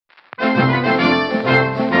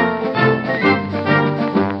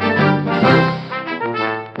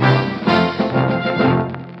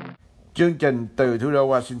Chương trình từ thủ đô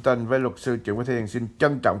Washington với luật sư Trịnh Thiên xin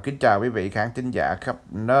trân trọng kính chào quý vị khán thính giả khắp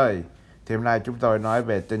nơi. Thì hôm nay chúng tôi nói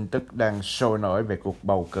về tin tức đang sôi nổi về cuộc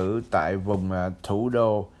bầu cử tại vùng thủ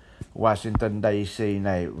đô Washington DC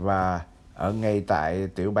này và ở ngay tại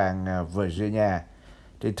tiểu bang Virginia.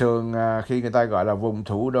 Thì thường khi người ta gọi là vùng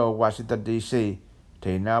thủ đô Washington DC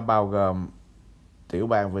thì nó bao gồm tiểu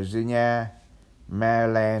bang Virginia,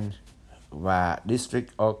 Maryland và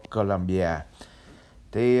District of Columbia.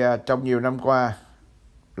 Thì trong nhiều năm qua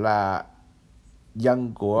là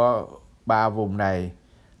dân của ba vùng này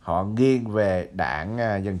họ nghiêng về đảng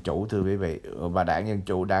Dân Chủ, thưa quý vị. Và đảng Dân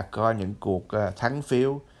Chủ đã có những cuộc thắng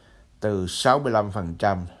phiếu từ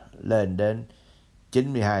 65% lên đến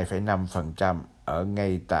 92,5% ở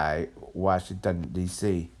ngay tại Washington DC.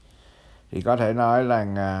 Thì có thể nói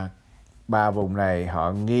là ba vùng này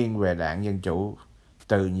họ nghiêng về đảng Dân Chủ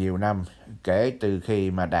từ nhiều năm, kể từ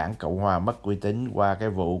khi mà đảng Cộng Hòa mất uy tín qua cái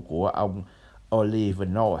vụ của ông Oliver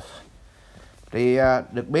North. Thì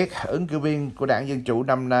được biết ứng cử viên của đảng Dân Chủ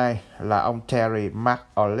năm nay là ông Terry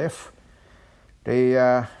McAuliffe. Thì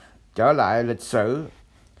trở lại lịch sử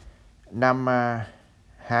năm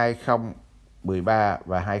 2013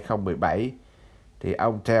 và 2017 thì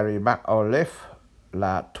ông Terry McAuliffe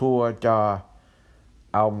là thua cho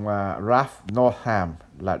ông Ralph Northam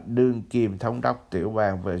là đương kim thống đốc tiểu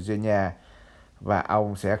bang Virginia, và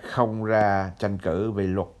ông sẽ không ra tranh cử vì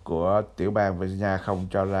luật của tiểu bang Virginia không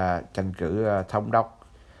cho ra tranh cử thống đốc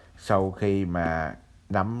sau khi mà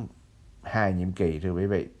nắm 2 nhiệm kỳ, thưa quý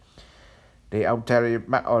vị. Thì ông Terry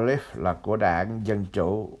McAuliffe là của đảng Dân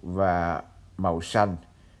Chủ và màu xanh,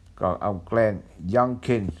 còn ông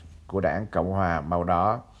Youngkin của đảng Cộng Hòa màu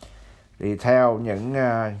đỏ. Thì theo những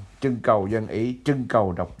trưng cầu dân ý, trưng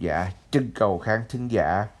cầu độc giả, trưng cầu khán thính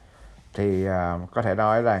giả thì có thể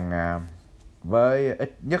nói rằng với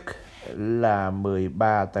ít nhất là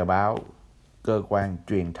 13 tờ báo, cơ quan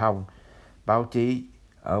truyền thông, báo chí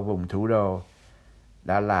ở vùng thủ đô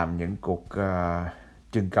đã làm những cuộc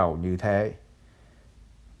trưng cầu như thế.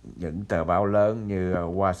 Những tờ báo lớn như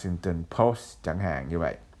Washington Post chẳng hạn như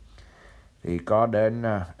vậy. Thì có đến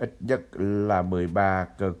ít nhất là 13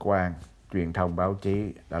 cơ quan truyền thông báo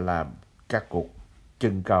chí đã làm các cuộc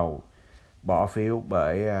trưng cầu bỏ phiếu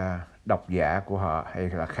bởi độc giả của họ hay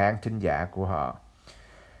là khán thính giả của họ.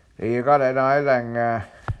 Thì có thể nói rằng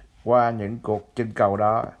qua những cuộc trưng cầu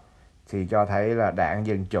đó thì cho thấy là đảng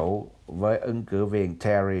Dân Chủ với ứng cử viên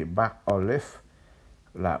Terry McAuliffe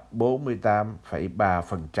là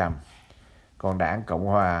 48,3%. Còn đảng Cộng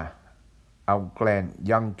Hòa, ông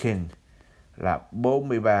Youngkin là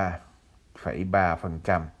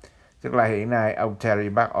 43,3%. Tức là hiện nay ông Terry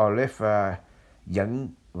McAuliffe dẫn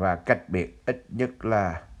và cách biệt ít nhất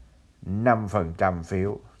là 5%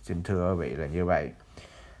 phiếu. Xin thưa quý vị là như vậy.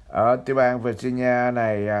 Ở tiểu bang Virginia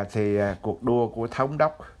này thì cuộc đua của thống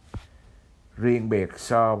đốc riêng biệt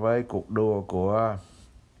so với cuộc đua của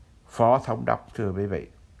phó thống đốc, thưa quý vị.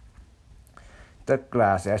 Tức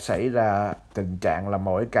là sẽ xảy ra tình trạng là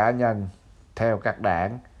mỗi cá nhân theo các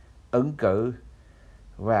đảng ứng cử,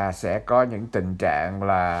 và sẽ có những tình trạng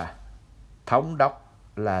là thống đốc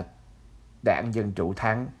là đảng Dân Chủ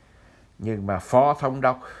thắng, nhưng mà phó thống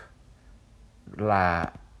đốc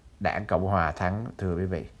là đảng Cộng Hòa thắng, thưa quý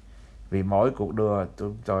vị. Vì mỗi cuộc đua,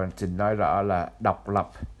 chúng tôi xin nói rõ là độc lập,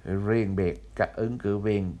 riêng biệt. Các ứng cử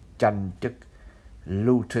viên tranh chức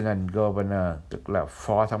Lieutenant Governor, tức là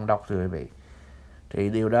phó thống đốc, thưa quý vị. Thì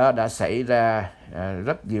điều đó đã xảy ra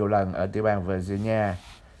rất nhiều lần ở tiểu bang Virginia.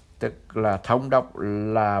 Tức là thống đốc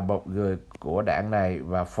là một người của đảng này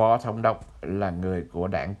và phó thống đốc là người của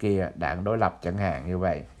đảng kia, đảng đối lập chẳng hạn như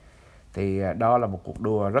vậy. Thì đó là một cuộc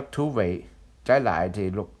đua rất thú vị. Trái lại thì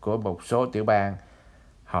luật của một số tiểu bang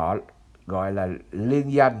họ gọi là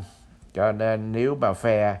liên danh, cho nên nếu mà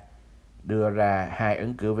phe đưa ra 2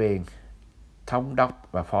 ứng cử viên thống đốc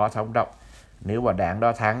và phó thống đốc, nếu mà đảng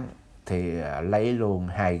đó thắng thì lấy luôn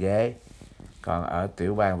 2 ghế. Còn ở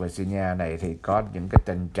tiểu bang Virginia này thì có những cái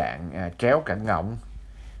tình trạng tréo cẳng ngỗng,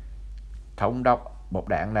 thống đốc một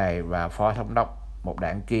đảng này và phó thống đốc một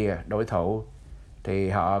đảng kia đối thủ. Thì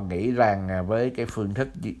họ nghĩ rằng với cái phương thức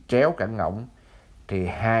tréo cẳng ngỗng thì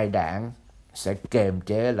 2 đảng sẽ kiềm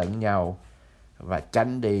chế lẫn nhau và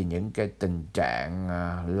tránh đi những cái tình trạng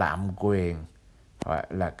lạm quyền,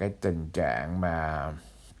 hoặc là cái tình trạng mà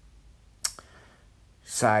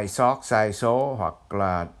sai sót, sai số, hoặc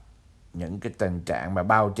là những cái tình trạng mà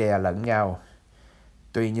bao che lẫn nhau.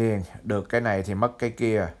 Tuy nhiên được cái này thì mất cái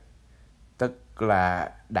kia. Tức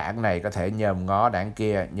là đảng này có thể nhòm ngó đảng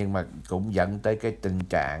kia, nhưng mà cũng dẫn tới cái tình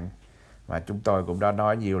trạng mà chúng tôi cũng đã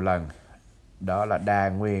nói nhiều lần, đó là đa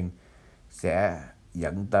nguyên sẽ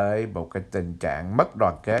dẫn tới một cái tình trạng mất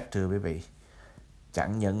đoàn kết, thưa quý vị.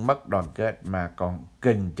 Chẳng những mất đoàn kết mà còn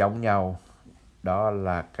kình chống nhau. Đó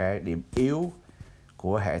là cái điểm yếu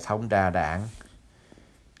của hệ thống đa đảng.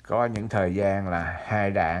 Có những thời gian là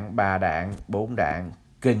 2 đảng, 3 đảng, 4 đảng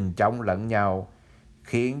kình chống lẫn nhau,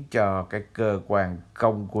 khiến cho cái cơ quan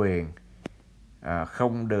công quyền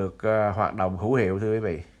không được hoạt động hữu hiệu, thưa quý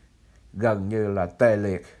vị. Gần như là tê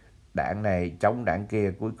liệt, đảng này chống đảng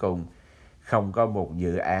kia, cuối cùng không có một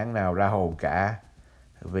dự án nào ra hồn cả.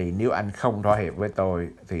 Vì nếu anh không thỏa hiệp với tôi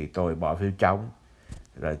thì tôi bỏ phiếu chống.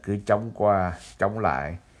 Rồi cứ chống qua, chống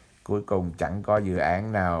lại. Cuối cùng chẳng có dự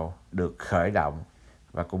án nào được khởi động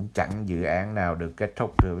và cũng chẳng dự án nào được kết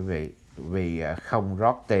thúc, thưa quý vị. Vì không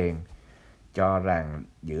rót tiền, cho rằng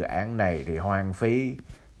dự án này thì hoang phí,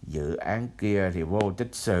 dự án kia thì vô tích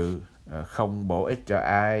sự, không bổ ích cho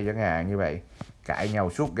ai, chẳng hạn như vậy. Cãi nhau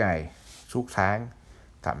suốt ngày, suốt tháng,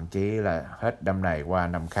 thậm chí là hết năm này qua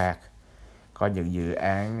năm khác. Có những dự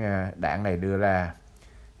án đảng này đưa ra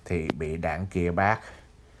thì bị đảng kia bác,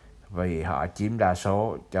 vì họ chiếm đa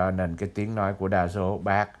số, cho nên cái tiếng nói của đa số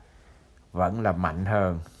bác vẫn là mạnh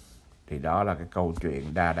hơn. Thì đó là cái câu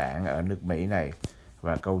chuyện đa đảng ở nước Mỹ này,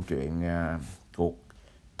 và câu chuyện cuộc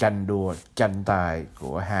tranh đua, tranh tài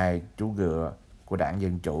của hai chú ngựa của đảng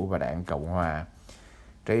Dân Chủ và đảng Cộng Hòa.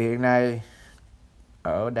 Thì hiện nay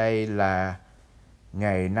ở đây là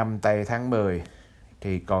ngày 5 tây tháng 10,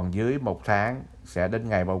 thì còn dưới 1 tháng sẽ đến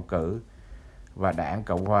ngày bầu cử. Và đảng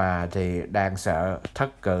Cộng Hòa thì đang sợ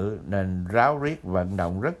thất cử nên ráo riết vận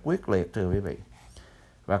động rất quyết liệt, thưa quý vị.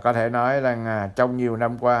 Và có thể nói rằng trong nhiều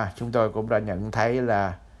năm qua chúng tôi cũng đã nhận thấy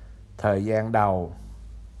là thời gian đầu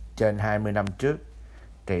trên 20 năm trước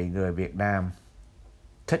thì người Việt Nam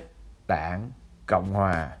thích đảng Cộng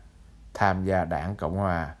Hòa, tham gia đảng Cộng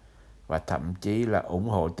Hòa và thậm chí là ủng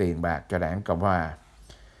hộ tiền bạc cho đảng Cộng Hòa.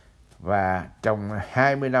 Và trong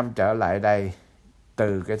 20 năm trở lại đây,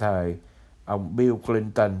 từ cái thời ông Bill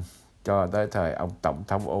Clinton cho tới thời ông Tổng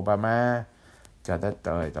thống Obama, cho tới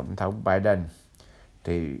thời Tổng thống Biden,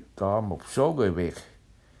 thì có một số người Việt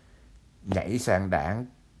nhảy sang đảng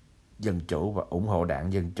Dân Chủ và ủng hộ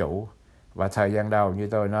đảng Dân Chủ. Và thời gian đầu như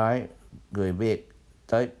tôi nói, người Việt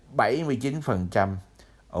tới 79%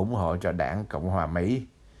 ủng hộ cho đảng Cộng Hòa Mỹ.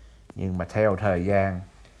 Nhưng mà theo thời gian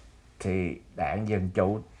thì đảng Dân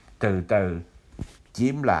Chủ từ từ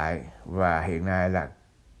chiếm lại, và hiện nay là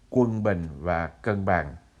quân bình và cân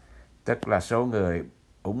bằng. Tức là số người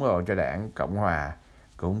ủng hộ cho đảng Cộng Hòa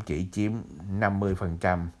cũng chỉ chiếm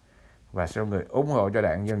 50%, và số người ủng hộ cho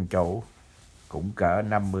đảng Dân Chủ cũng cỡ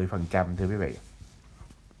 50%, thưa quý vị.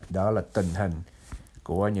 Đó là tình hình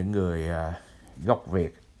của những người gốc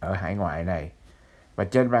Việt ở hải ngoại này. Và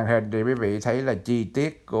trên màn hình thì quý vị thấy là chi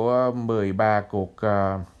tiết của 13 cuộc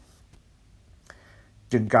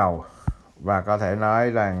trưng cầu. Và có thể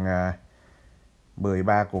nói rằng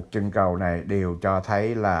 13 cuộc trưng cầu này đều cho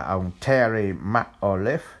thấy là ông Terry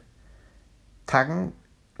McAuliffe thắng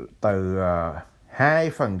từ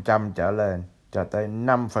 2% trở lên cho tới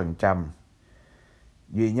 5%.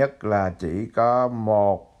 Duy nhất là chỉ có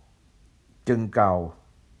một trưng cầu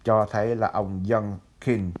cho thấy là ông John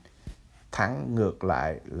King thắng ngược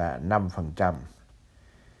lại là 5%.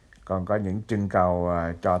 Còn có những trưng cầu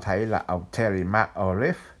cho thấy là ông Terry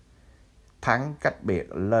McAuliffe thắng cách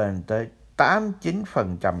biệt lên tới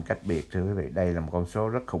 89% cách biệt, thưa quý vị. Đây là một con số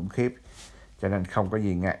rất khủng khiếp, cho nên không có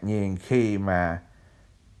gì ngạc nhiên khi mà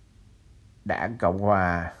đảng Cộng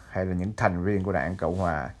Hòa hay là những thành viên của đảng Cộng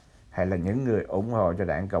Hòa hay là những người ủng hộ cho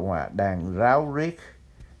đảng Cộng Hòa đang ráo riết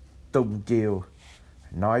tung chiêu,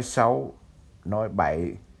 nói xấu, nói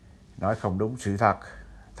bậy, nói không đúng sự thật,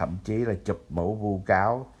 thậm chí là chụp mũ vu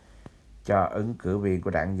cáo cho ứng cử viên của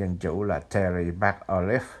đảng Dân Chủ là Terry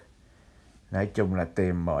McAuliffe. Nói chung là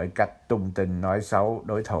tìm mọi cách tung tin nói xấu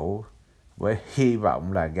đối thủ, với hy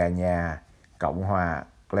vọng là gà nhà Cộng Hòa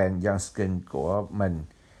Glenn Youngkin của mình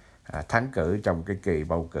thắng cử trong cái kỳ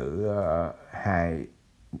bầu cử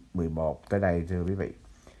 2011 tới đây, thưa quý vị.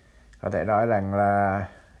 Có thể nói rằng là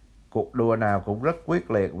cuộc đua nào cũng rất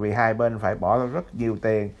quyết liệt, vì hai bên phải bỏ rất nhiều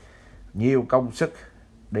tiền, nhiều công sức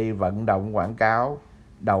đi vận động quảng cáo,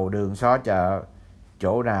 đầu đường xó chợ,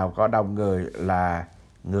 chỗ nào có đông người là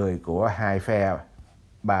người của hai phe,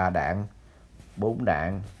 3 đảng, 4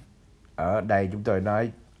 đảng. Ở đây chúng tôi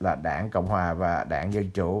nói là đảng Cộng Hòa và đảng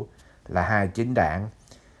Dân Chủ là hai chính đảng.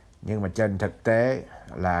 Nhưng mà trên thực tế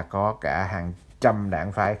là có cả hàng trăm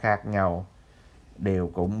đảng phái khác nhau,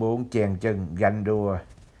 đều cũng muốn chen chân ganh đua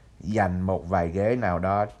giành một vài ghế nào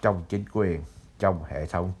đó trong chính quyền, trong hệ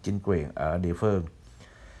thống chính quyền ở địa phương.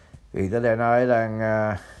 Thì có thể nói rằng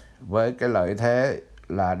với cái lợi thế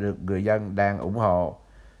là được người dân đang ủng hộ,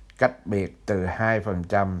 cách biệt từ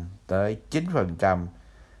 2% tới 9%.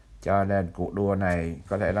 Cho nên cuộc đua này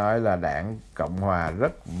có thể nói là Đảng Cộng Hòa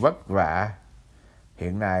rất vất vả.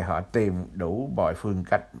 Hiện nay họ tìm đủ mọi phương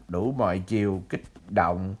cách, đủ mọi chiều kích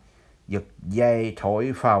động, giật dây,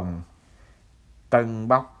 thổi phồng, tâng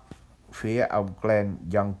bốc phía ông Glenn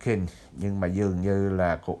Youngkin. Nhưng mà dường như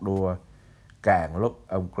là cuộc đua càng lúc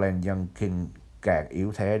ông Glenn Youngkin càng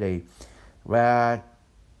yếu thế đi. Và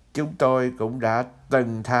chúng tôi cũng đã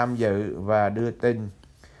từng tham dự và đưa tin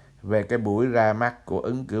về cái buổi ra mắt của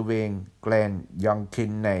ứng cử viên Glenn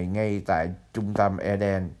Youngkin này ngay tại trung tâm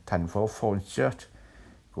Eden, thành phố Falls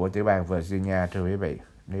của tiểu bang Virginia, thưa quý vị.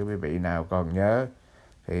 Nếu quý vị nào còn nhớ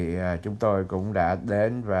thì chúng tôi cũng đã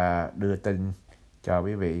đến và đưa tin cho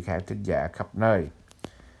quý vị khán thính giả khắp nơi.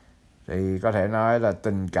 Thì có thể nói là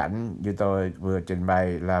tình cảnh như tôi vừa trình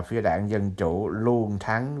bày là phía Đảng Dân Chủ luôn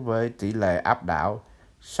thắng với tỷ lệ áp đảo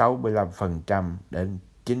 65% đến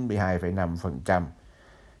 92,5%.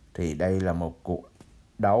 Thì đây là một cuộc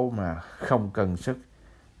đấu mà không cân sức,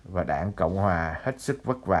 và Đảng Cộng Hòa hết sức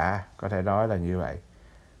vất vả, có thể nói là như vậy,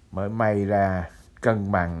 mới may ra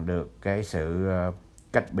cân bằng được cái sự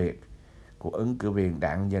cách biệt của ứng cử viên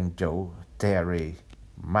Đảng Dân Chủ Terry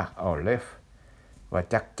McAuliffe. Và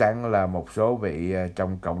chắc chắn là một số vị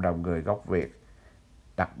trong cộng đồng người gốc Việt,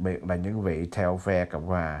 đặc biệt là những vị theo phe Cộng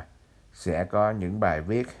Hòa, sẽ có những bài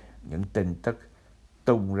viết, những tin tức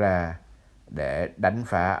tung ra để đánh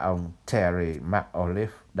phá ông Terry McAuliffe,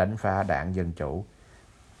 đánh phá Đảng Dân Chủ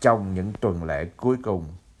trong những tuần lễ cuối cùng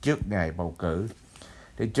trước ngày bầu cử.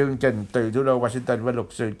 Thì chương trình từ thủ đô Washington với luật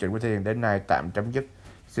sư Trịnh với Thiên đến nay tạm chấm dứt.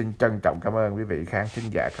 Xin trân trọng cảm ơn quý vị khán thính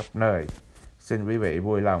giả khắp nơi. Xin quý vị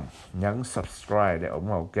vui lòng nhấn subscribe để ủng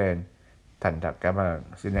hộ kênh. Thành thật cảm ơn.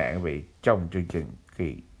 Xin hẹn quý vị trong chương trình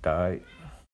kỳ tới.